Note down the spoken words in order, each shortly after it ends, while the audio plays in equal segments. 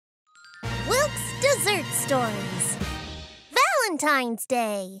Dessert Stories. Valentine's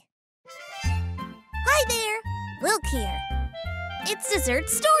Day. Hi there, Wilk here. It's dessert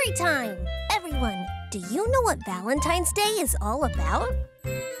story time. Everyone, do you know what Valentine's Day is all about?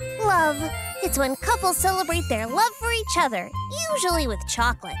 Love. It's when couples celebrate their love for each other, usually with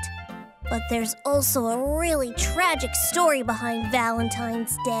chocolate. But there's also a really tragic story behind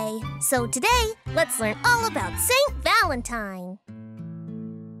Valentine's Day. So today, let's learn all about Saint Valentine.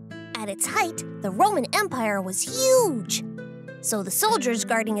 At its height, the Roman Empire was huge. So the soldiers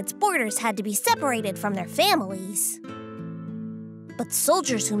guarding its borders had to be separated from their families. But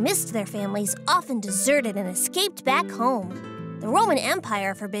soldiers who missed their families often deserted and escaped back home. The Roman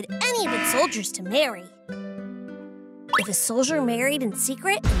Empire forbid any of its soldiers to marry. If a soldier married in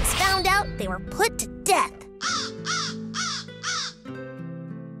secret and was found out, they were put to death.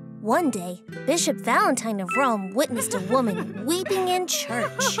 One day, Bishop Valentine of Rome witnessed a woman weeping in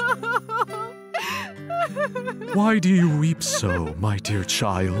church. Why do you weep so, my dear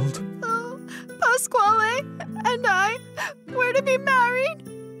child? Oh, Pasquale and I were to be married,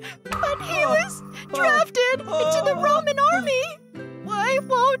 but he was drafted into the Roman army. Why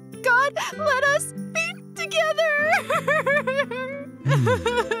won't God let us be together?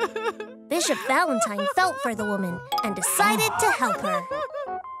 Bishop Valentine felt for the woman and decided to help her.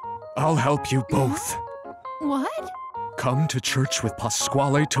 I'll help you both. What? Come to church with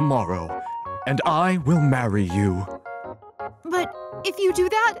Pasquale tomorrow, and I will marry you. But if you do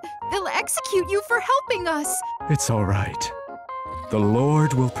that, they'll execute you for helping us. It's all right. The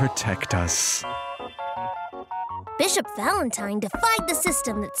Lord will protect us. Bishop Valentine defied the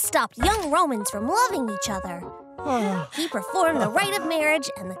system that stopped young Romans from loving each other. He performed the rite of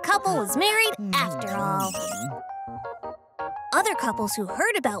marriage, and the couple was married after all. Other couples who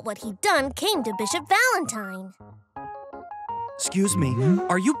heard about what he'd done came to Bishop Valentine. Excuse me,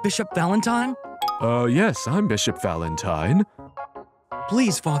 are you Bishop Valentine? Yes, I'm Bishop Valentine.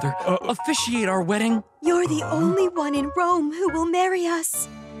 Please, Father, officiate our wedding. You're the only one in Rome who will marry us.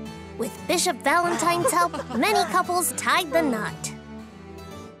 With Bishop Valentine's help, many couples tied the knot.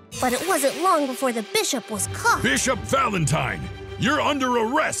 But it wasn't long before the bishop was caught. Bishop Valentine, you're under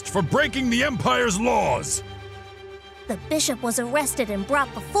arrest for breaking the Empire's laws. The bishop was arrested and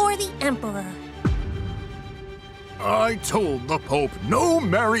brought before the emperor. I told the Pope no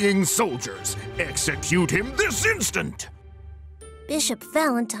marrying soldiers. Execute him this instant. Bishop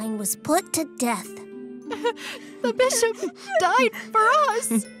Valentine was put to death. The bishop died for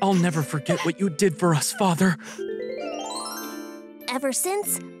us. I'll never forget what you did for us, Father. Ever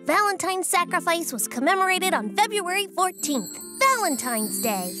since, Valentine's sacrifice was commemorated on February 14th, Valentine's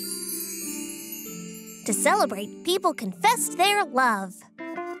Day. To celebrate, people confessed their love.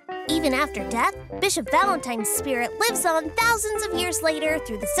 Even after death, Bishop Valentine's spirit lives on thousands of years later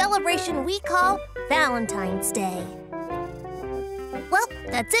through the celebration we call Valentine's Day. Well,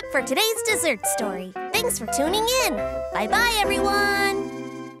 that's it for today's dessert story. Thanks for tuning in. Bye-bye,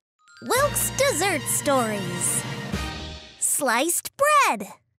 everyone. Wilk's Dessert Stories. Sliced bread.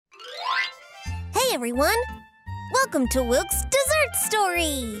 Hey, everyone. Welcome to Wilk's Dessert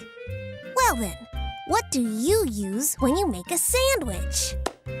Story. Well then, what do you use when you make a sandwich?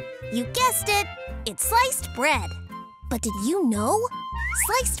 You guessed it, it's sliced bread. But did you know?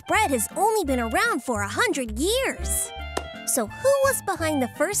 Sliced bread has only been around for 100 years. So who was behind the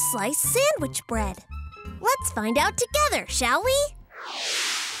first sliced sandwich bread? Let's find out together, shall we?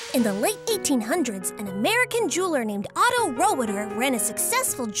 In the late 1800s, an American jeweler named Otto Roeder ran a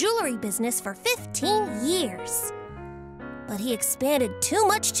successful jewelry business for 15 years. But he expanded too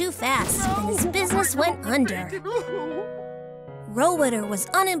much too fast, and his business went under. Roeder was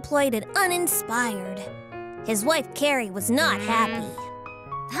unemployed and uninspired. His wife, Carrie, was not happy.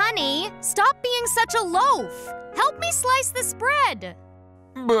 Honey, stop being such a loaf. Help me slice this bread.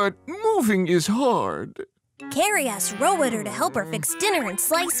 But moving is hard. Carrie asked Roeder to help her fix dinner and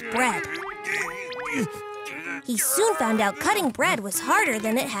slice bread. He soon found out cutting bread was harder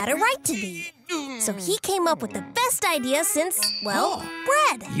than it had a right to be. So he came up with the best idea since, well,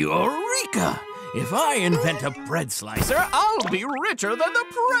 bread. Eureka! If I invent a bread slicer, I'll be richer than the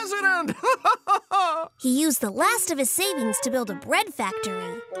president! He used the last of his savings to build a bread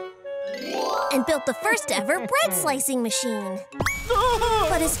factory and built the first ever bread slicing machine.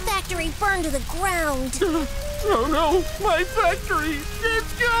 But his factory burned to the ground. Oh no, my factory,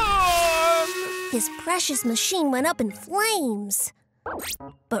 it's gone! His precious machine went up in flames.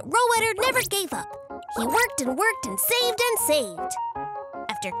 But Roeder never gave up. He worked and saved.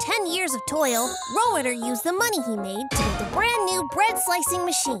 After 10 years of toil, Roeder used the money he made to build a brand new bread slicing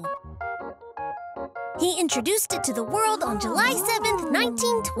machine. He introduced it to the world on July 7th,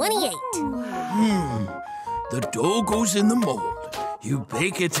 1928. The dough goes in the mold. You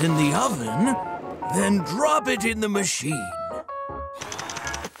bake it in the oven, then drop it in the machine.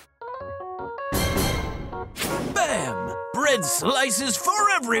 Bam! Bread slices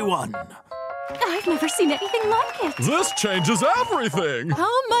for everyone! I've never seen anything like it. This changes everything!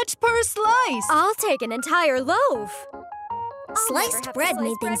 How much per slice? I'll take an entire loaf. Sliced bread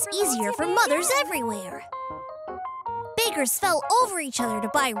made things easier for mothers everywhere. Bakers fell over each other to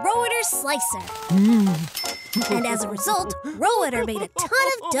buy Roeder's slicer. And as a result, Roeder made a ton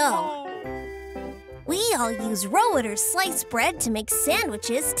of dough. We all use Roeder's sliced bread to make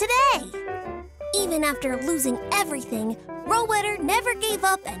sandwiches today. Even after losing everything, Roeder never gave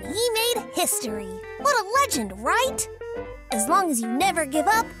up and he made history. What a legend, right? As long as you never give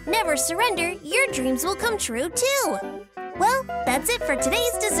up, never surrender, your dreams will come true too. Well, that's it for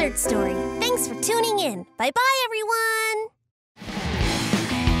today's dessert story. Thanks for tuning in. Bye-bye, everyone!